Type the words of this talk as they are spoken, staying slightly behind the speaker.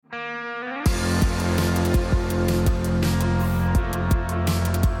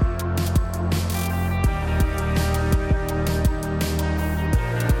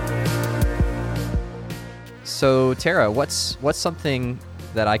So Tara, what's something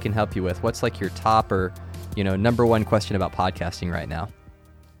that I can help you with? What's like your top or, number one question about podcasting right now?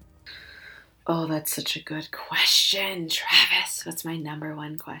 Oh, that's such a good question, Travis. What's my number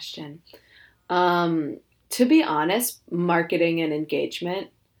one question? To be honest, marketing and engagement,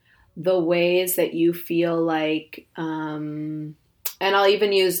 the ways that you feel like, and I'll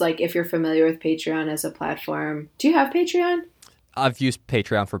even use like if you're familiar with Patreon as a platform. Do you have Patreon? I've used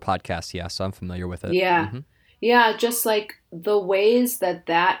Patreon for podcasts, yeah, so I'm familiar with it. Yeah. Mm-hmm. Yeah, just like the ways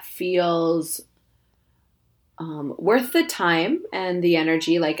that feels worth the time and the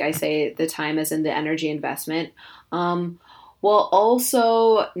energy. Like I say, the time is in the energy investment. While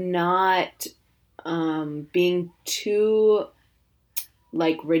also not being too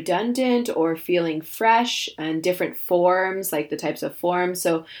like redundant or feeling fresh and different forms, like the types of forms.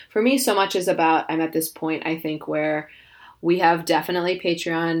 So for me, so much is about, I'm at this point, I think, where we have definitely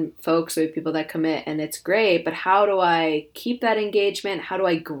Patreon folks, we have people that commit and it's great, but how do I keep that engagement? How do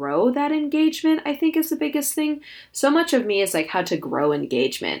I grow that engagement? I think is the biggest thing. So much of me is like how to grow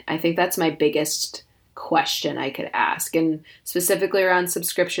engagement. I think that's my biggest question I could ask, and specifically around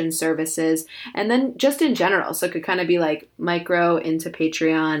subscription services and then just in general. So it could kind of be like micro into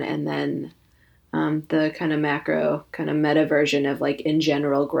Patreon and then the kind of macro kind of meta version of like in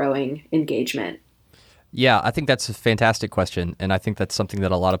general growing engagement. Yeah, I think that's a fantastic question, and I think that's something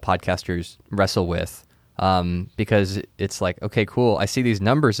that a lot of podcasters wrestle with because it's like, okay, cool, I see these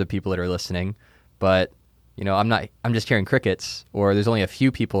numbers of people that are listening, but I'm just hearing crickets, or there's only a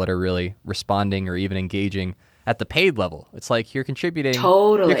few people that are really responding or even engaging at the paid level. It's like you're contributing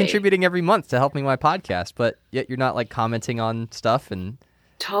every month to helping my podcast, but yet you're not like commenting on stuff and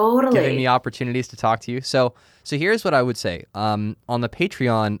giving me opportunities to talk to you. So here's what I would say. On the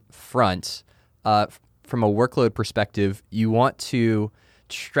Patreon front, from a workload perspective, you want to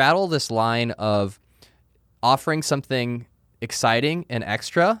straddle this line of offering something exciting and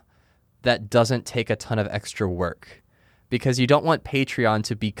extra that doesn't take a ton of extra work, because you don't want Patreon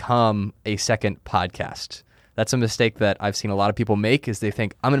to become a second podcast. That's a mistake that I've seen a lot of people make, is they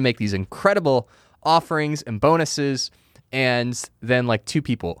think, I'm going to make these incredible offerings and bonuses, and then like 2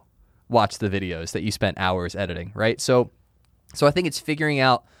 people watch the videos that you spent hours editing, right? So I think it's figuring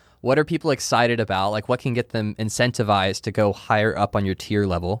out what are people excited about, like what can get them incentivized to go higher up on your tier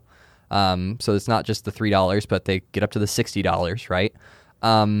level. So it's not just the $3, but they get up to the $60, right?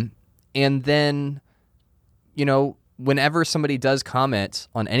 And then, whenever somebody does comment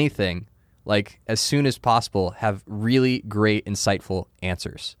on anything, like as soon as possible, have really great, insightful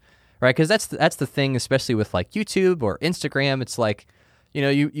answers, right? Because that's the thing, especially with like YouTube or Instagram. It's like,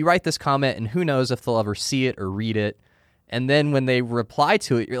 you write this comment and who knows if they'll ever see it or read it. And then when they reply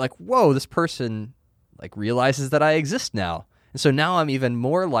to it, you're like, whoa, this person like realizes that I exist now. And so now I'm even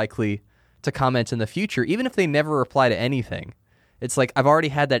more likely to comment in the future, even if they never reply to anything. It's like I've already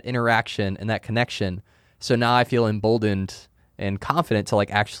had that interaction and that connection. So now I feel emboldened and confident to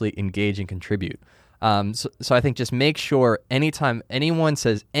like actually engage and contribute. So I think just make sure anytime anyone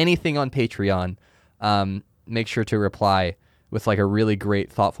says anything on Patreon, make sure to reply with like a really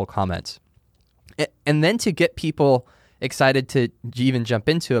great, thoughtful comment. And then to get people excited to even jump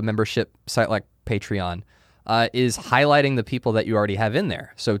into a membership site like Patreon is highlighting the people that you already have in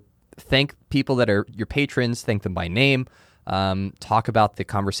there. So thank people that are your patrons, thank them by name, talk about the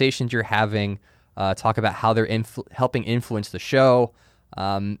conversations you're having, talk about how they're helping influence the show,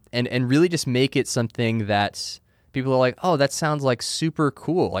 and really just make it something that people are like, oh, that sounds like super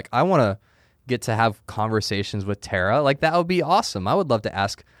cool. Like I want to get to have conversations with Tara. Like that would be awesome. I would love to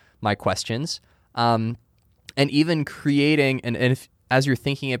ask my questions. And even creating, and as you're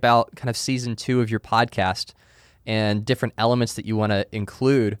thinking about kind of season 2 of your podcast and different elements that you want to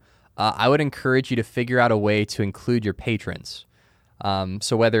include, I would encourage you to figure out a way to include your patrons.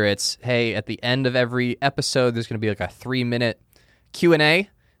 So whether it's, hey, at the end of every episode, there's going to be like a 3-minute Q&A,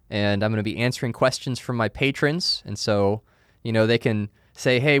 and I'm going to be answering questions from my patrons. And so, they can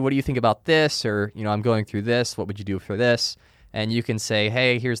say, hey, what do you think about this? Or, I'm going through this. What would you do for this? And you can say,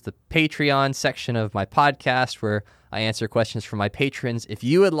 hey, here's the Patreon section of my podcast where I answer questions from my patrons. If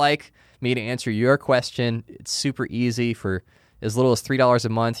you would like me to answer your question, it's super easy. For as little as $3 a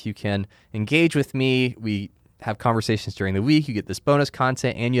month, you can engage with me. We have conversations during the week. You get this bonus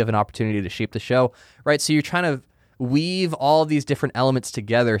content, and you have an opportunity to shape the show, right? So you're trying to weave all these different elements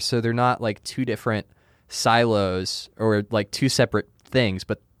together so they're not like 2 different silos or like 2 separate things,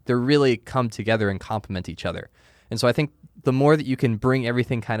 but they really come together and complement each other. And so I think the more that you can bring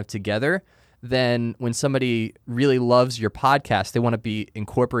everything kind of together, then when somebody really loves your podcast, they want to be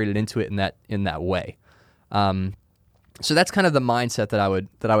incorporated into it in that way. So that's kind of the mindset that I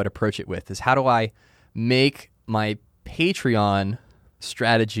would approach it with, is how do I make my Patreon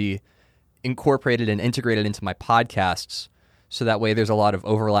strategy incorporated and integrated into my podcasts, so that way there's a lot of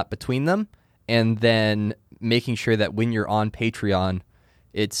overlap between them, and then making sure that when you're on Patreon,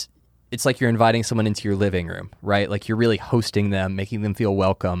 it's like you're inviting someone into your living room, right? Like you're really hosting them, making them feel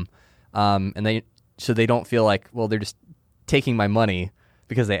welcome, and so they don't feel like, well, they're just taking my money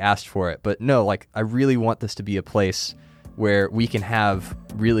because they asked for it. But no, like I really want this to be a place where we can have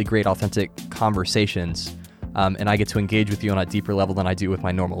really great, authentic conversations, and I get to engage with you on a deeper level than I do with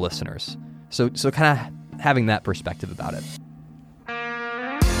my normal listeners. So kind of having that perspective about it.